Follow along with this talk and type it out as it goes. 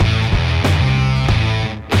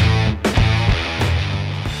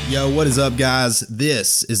Yo, what is up, guys?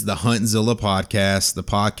 This is the Huntzilla podcast, the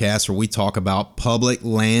podcast where we talk about public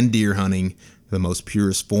land deer hunting, the most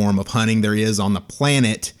purest form of hunting there is on the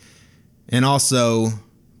planet, and also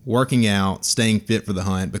working out, staying fit for the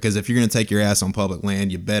hunt, because if you're going to take your ass on public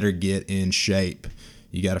land, you better get in shape.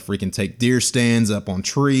 You got to freaking take deer stands up on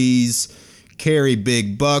trees, carry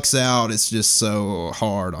big bucks out. It's just so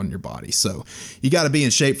hard on your body. So you got to be in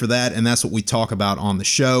shape for that, and that's what we talk about on the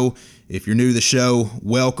show. If you're new to the show,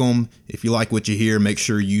 welcome. If you like what you hear, make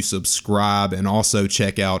sure you subscribe and also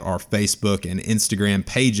check out our Facebook and Instagram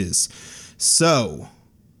pages. So,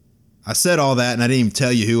 I said all that and I didn't even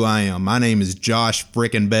tell you who I am. My name is Josh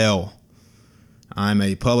frickin' Bell. I'm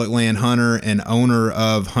a public land hunter and owner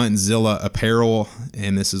of Huntzilla Apparel,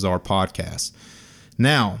 and this is our podcast.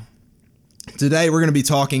 Now, today we're going to be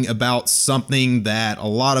talking about something that a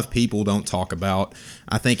lot of people don't talk about.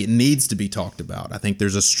 I think it needs to be talked about. I think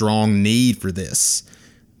there's a strong need for this,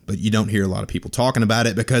 but you don't hear a lot of people talking about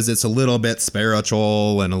it because it's a little bit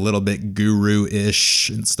spiritual and a little bit guru-ish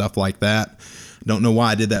and stuff like that. Don't know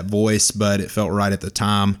why I did that voice, but it felt right at the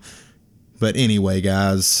time. But anyway,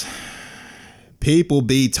 guys, people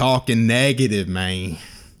be talking negative, man.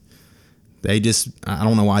 I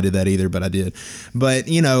don't know why I did that either, but I did. But,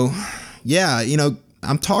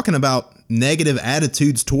 I'm talking about negative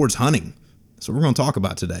attitudes towards hunting. That's what we're going to talk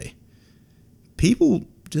about today. People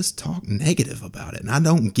just talk negative about it, and I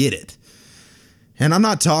don't get it. And I'm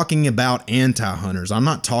not talking about anti-hunters. I'm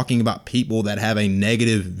not talking about people that have a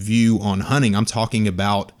negative view on hunting. I'm talking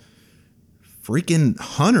about freaking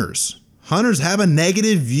hunters. Hunters have a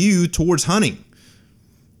negative view towards hunting.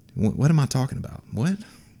 What am I talking about? What?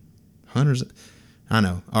 Hunters... I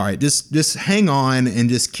know. All right, just hang on and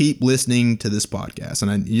just keep listening to this podcast,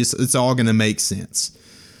 and it's all going to make sense.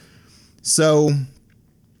 So,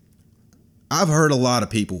 I've heard a lot of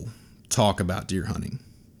people talk about deer hunting.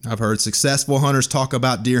 I've heard successful hunters talk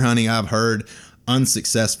about deer hunting. I've heard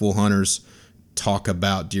unsuccessful hunters talk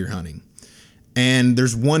about deer hunting. And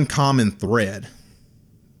there's one common thread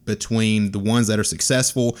between the ones that are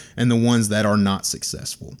successful and the ones that are not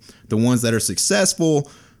successful. The ones that are successful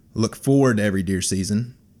look forward to every deer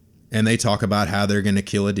season, and they talk about how they're going to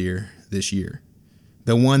kill a deer this year.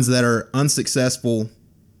 The ones that are unsuccessful,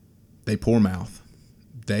 they poor mouth.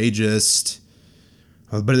 They just,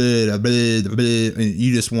 and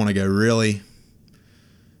you just want to go, really?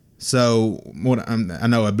 So I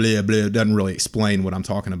know a blah blah doesn't really explain what I'm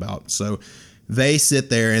talking about. So they sit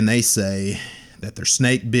there and they say that they're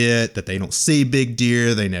snake bit, that they don't see big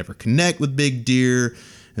deer, they never connect with big deer,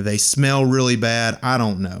 they smell really bad. I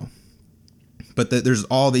don't know. But there's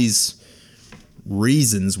all these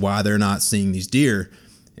reasons why they're not seeing these deer.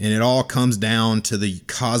 And it all comes down to the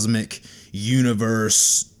cosmic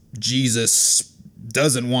universe. Jesus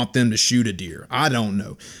doesn't want them to shoot a deer. I don't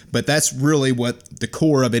know. But that's really what the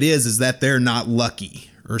core of it is that they're not lucky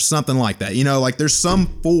or something like that. You know, like there's some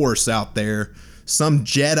force out there, some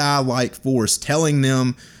Jedi-like force telling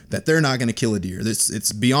them that they're not going to kill a deer.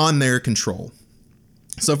 It's beyond their control.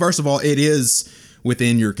 So first of all, it is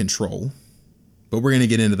within your control, but we're going to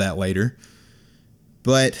get into that later.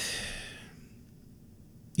 But,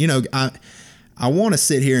 I want to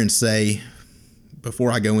sit here and say,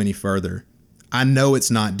 before I go any further, I know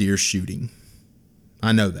it's not deer shooting.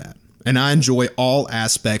 I know that. And I enjoy all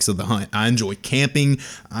aspects of the hunt. I enjoy camping.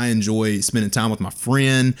 I enjoy spending time with my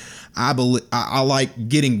friend. I like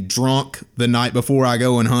getting drunk the night before I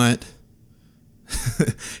go and hunt.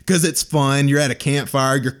 Because it's fun. You're at a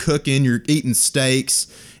campfire, you're cooking, you're eating steaks,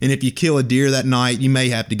 and if you kill a deer that night, you may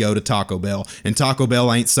have to go to Taco Bell, and Taco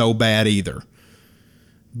Bell ain't so bad either.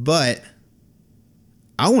 But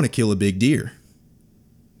I want to kill a big deer.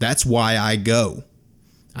 That's why I go.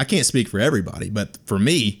 I can't speak for everybody, but for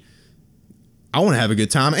me, I want to have a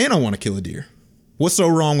good time and I want to kill a deer. What's so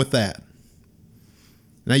wrong with that?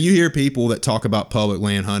 Now you hear people that talk about public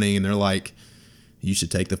land hunting and they're like, you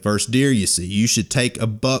should take the first deer you see. You should take a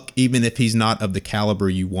buck even if he's not of the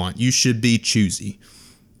caliber you want. You should be choosy.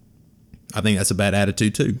 I think that's a bad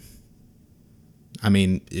attitude too. I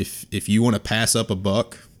mean, if you want to pass up a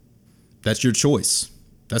buck, that's your choice.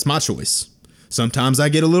 That's my choice. Sometimes I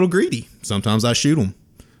get a little greedy. Sometimes I shoot them.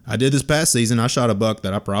 I did this past season. I shot a buck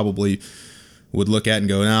that I probably would look at and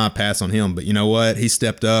go, nah, I pass on him. But you know what? He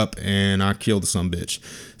stepped up and I killed the sumbitch.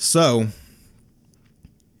 So,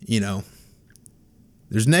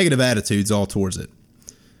 there's negative attitudes all towards it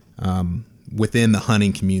within the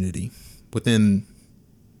hunting community, within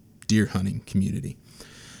deer hunting community.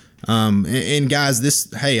 And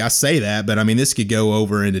guys, I say that, but I mean, this could go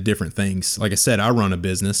over into different things. Like I said, I run a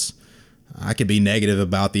business. I could be negative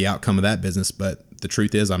about the outcome of that business, but the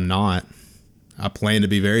truth is I'm not. I plan to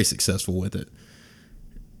be very successful with it.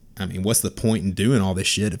 I mean, what's the point in doing all this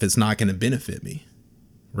shit if it's not going to benefit me?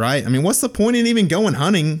 Right? I mean, what's the point in even going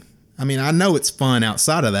hunting? I mean, I know it's fun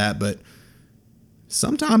outside of that, but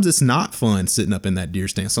sometimes it's not fun sitting up in that deer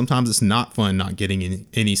stand. Sometimes it's not fun not getting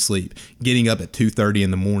any sleep, getting up at 2:30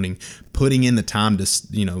 in the morning, putting in the time to,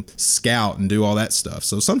 scout and do all that stuff.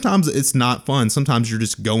 So sometimes it's not fun. Sometimes you're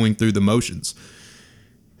just going through the motions.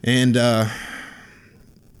 And I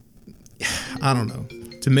don't know.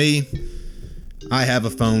 To me, I have a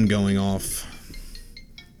phone going off.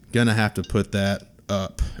 Gonna have to put that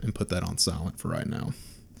up and put that on silent for right now.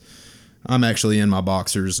 I'm actually in my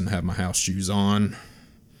boxers and have my house shoes on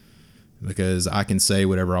because I can say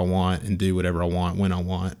whatever I want and do whatever I want when I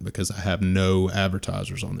want because I have no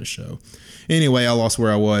advertisers on this show. Anyway, I lost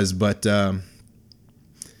where I was, but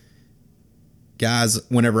guys,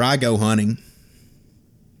 whenever I go hunting,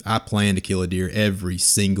 I plan to kill a deer every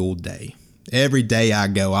single day. Every day I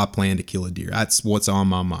go, I plan to kill a deer. That's what's on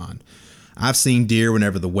my mind. I've seen deer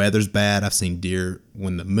whenever the weather's bad. I've seen deer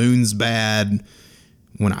when the moon's bad.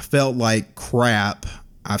 When I felt like crap,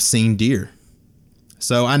 I've seen deer.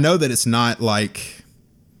 So I know that it's not like,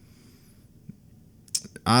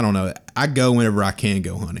 I don't know. I go whenever I can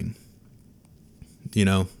go hunting.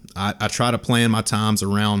 I try to plan my times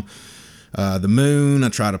around the moon. I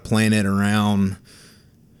try to plan it around,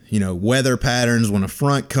 weather patterns when a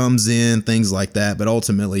front comes in, things like that. But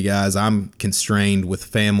ultimately, guys, I'm constrained with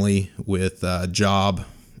family, with job,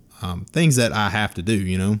 things that I have to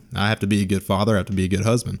do. I have to be a good father. I have to be a good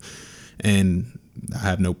husband. And I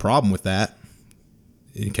have no problem with that,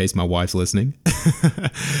 in case my wife's listening.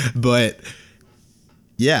 But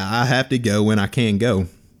yeah, I have to go when I can go.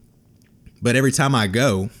 But every time I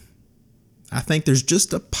go, I think there's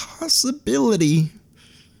just a possibility,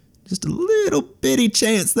 just a little bitty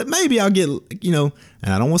chance that maybe I'll get, and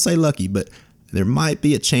I don't want to say lucky, but there might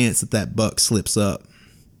be a chance that buck slips up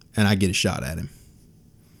and I get a shot at him.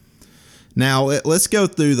 Now, let's go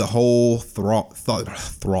through the whole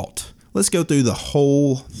Let's go through the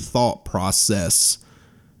whole thought process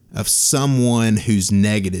of someone who's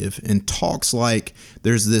negative and talks like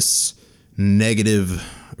there's this negative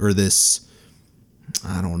or this,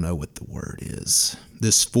 I don't know what the word is,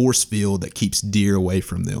 this force field that keeps deer away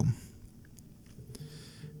from them.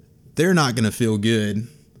 They're not going to feel good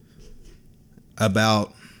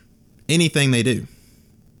about anything they do.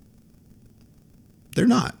 They're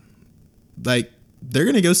not. Like, they're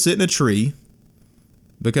going to go sit in a tree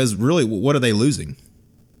because really, what are they losing?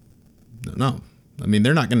 No. I mean,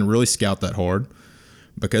 they're not going to really scout that hard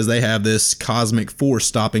because they have this cosmic force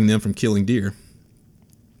stopping them from killing deer.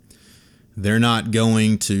 They're not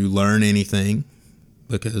going to learn anything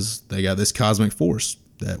because they got this cosmic force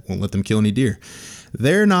that won't let them kill any deer.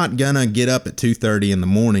 They're not going to get up at 2:30 in the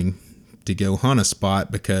morning to go hunt a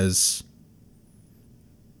spot because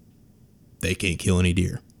they can't kill any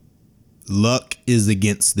deer. Luck is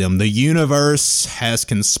against them. The universe has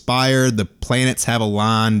conspired. The planets have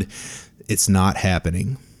aligned. It's not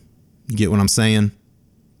happening. You get what I'm saying?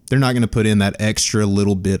 They're not going to put in that extra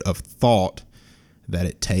little bit of thought that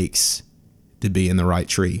it takes to be in the right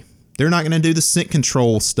tree. They're not going to do the scent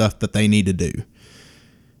control stuff that they need to do.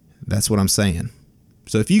 That's what I'm saying.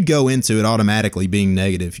 So if you go into it automatically being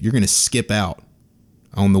negative, you're going to skip out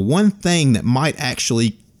on the one thing that might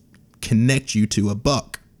actually connect you to a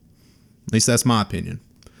buck. At least that's my opinion.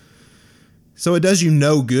 So it does you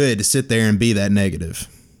no good to sit there and be that negative.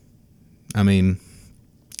 I mean,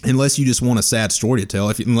 unless you just want a sad story to tell,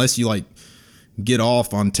 unless you like get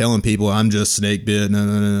off on telling people I'm just snake bit,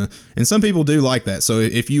 no. And some people do like that. So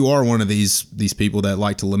if you are one of these people that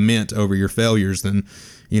like to lament over your failures, then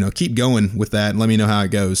keep going with that and let me know how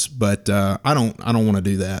it goes. But I don't want to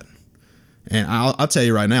do that. And I'll tell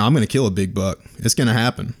you right now, I'm going to kill a big buck. It's going to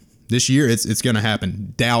happen this year. It's going to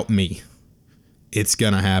happen. Doubt me. It's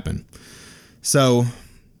going to happen. So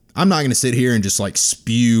I'm not going to sit here and just like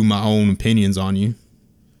spew my own opinions on you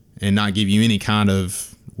and not give you any kind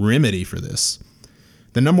of remedy for this.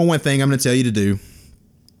 The number one thing I'm going to tell you to do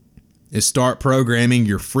is start programming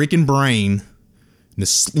your freaking brain.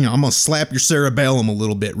 I'm going to slap your cerebellum a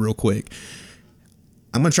little bit real quick.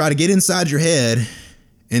 I'm going to try to get inside your head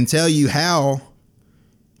and tell you how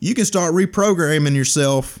you can start reprogramming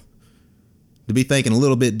yourself to be thinking a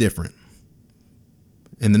little bit different.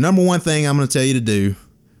 And the number one thing I'm going to tell you to do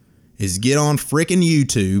is get on freaking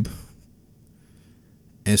YouTube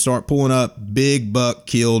and start pulling up big buck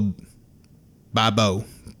killed by bow,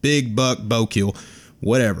 big buck bow kill,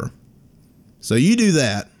 whatever. So you do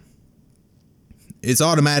that, it's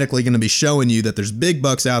automatically going to be showing you that there's big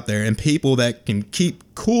bucks out there and people that can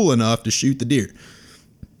keep cool enough to shoot the deer.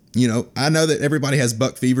 I know that everybody has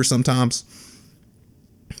buck fever sometimes,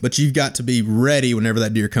 but you've got to be ready whenever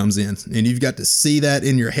that deer comes in, and you've got to see that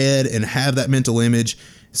in your head and have that mental image.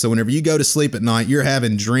 So whenever you go to sleep at night, you're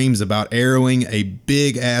having dreams about arrowing a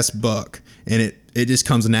big ass buck, and it just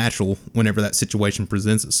comes natural whenever that situation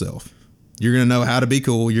presents itself. You're going to know how to be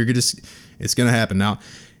cool. It's going to happen. Now,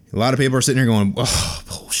 a lot of people are sitting here going, oh,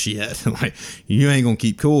 bullshit. Like, you ain't going to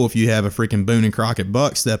keep cool if you have a freaking Boone and Crockett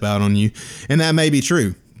buck step out on you. And that may be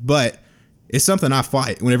true, but it's something I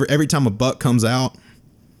fight. Every time a buck comes out,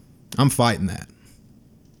 I'm fighting that.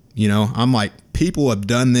 I'm like, people have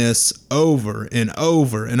done this over and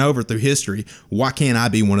over and over through history. Why can't I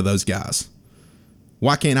be one of those guys?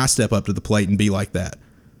 Why can't I step up to the plate and be like that?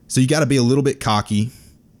 So you got to be a little bit cocky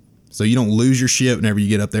so you don't lose your shit whenever you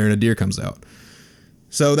get up there and a deer comes out.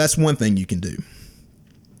 So that's one thing you can do.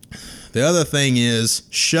 The other thing is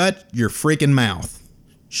shut your freaking mouth.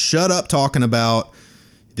 Shut up talking about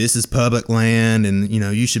this is public land and,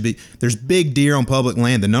 you should be. There's big deer on public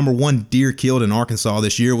land. The number one deer killed in Arkansas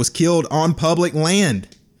this year was killed on public land.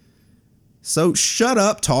 So shut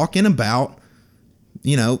up talking about,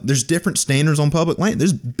 there's different standards on public land.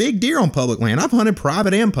 There's big deer on public land. I've hunted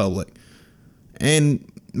private and public.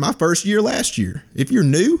 And my first year last year, if you're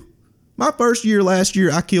new, my first year last year,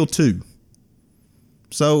 I killed 2.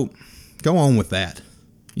 So go on with that.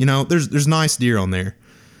 There's nice deer on there.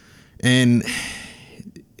 And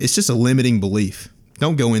it's just a limiting belief.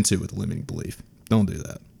 Don't go into it with a limiting belief. Don't do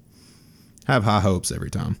that. Have high hopes every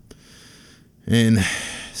time. And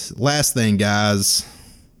last thing, guys,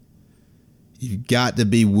 you've got to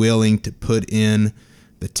be willing to put in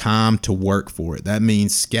the time to work for it. That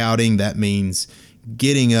means scouting. That means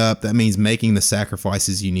getting up. That means making the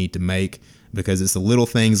sacrifices you need to make, because it's the little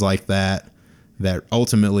things like that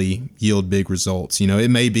ultimately yield big results. It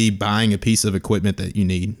may be buying a piece of equipment that you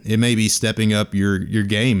need. It may be stepping up your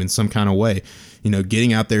game in some kind of way.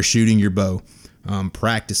 Getting out there, shooting your bow,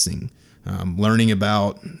 practicing, learning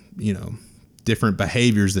about, different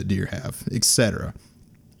behaviors that deer have, etc.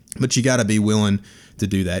 But you got to be willing to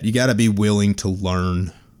do that. You got to be willing to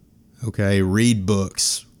learn. Okay, read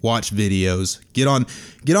books, watch videos, get on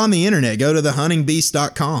the internet, go to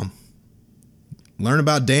thehuntingbeast.com. Learn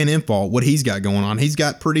about Dan Infalt, what he's got going on. He's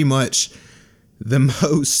got pretty much the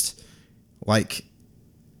most,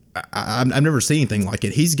 I've never seen anything like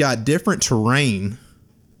it. He's got different terrain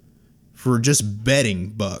for just bedding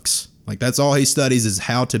bucks. That's all he studies is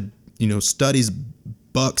how to, studies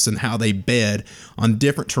bucks and how they bed on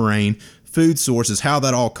different terrain, food sources, how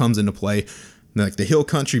that all comes into play. The Hill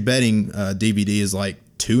Country Bedding DVD is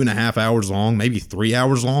 2.5 hours long, maybe 3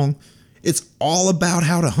 hours long. It's all about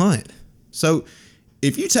how to hunt. So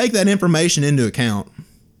if you take that information into account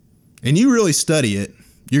and you really study it,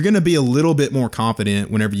 you're going to be a little bit more confident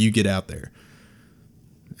whenever you get out there.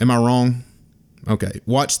 Am I wrong? Okay.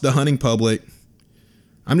 Watch The Hunting Public.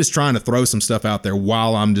 I'm just trying to throw some stuff out there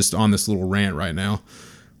while I'm just on this little rant right now.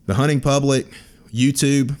 The Hunting Public,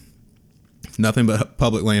 YouTube, nothing but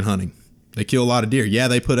public land hunting. They kill a lot of deer. Yeah,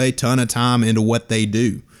 they put a ton of time into what they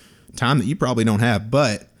do. Time that you probably don't have,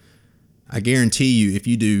 but I guarantee you, if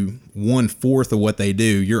you do 1/4 of what they do,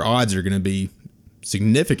 your odds are going to be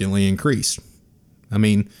significantly increased. I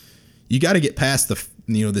mean, you got to get past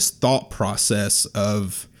this thought process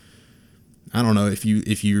of, I don't know, if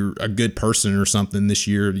you're a good person or something this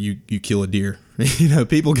year, you kill a deer.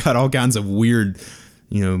 People got all kinds of weird,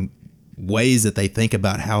 ways that they think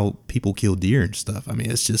about how people kill deer and stuff. I mean,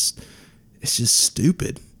 it's just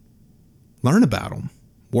stupid. Learn about them,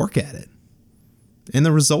 work at it, and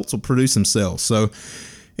the results will produce themselves. So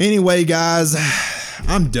anyway, guys,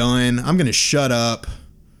 I'm done. I'm going to shut up.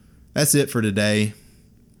 That's it for today.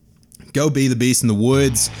 Go be the beast in the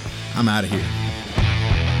woods. I'm out of here.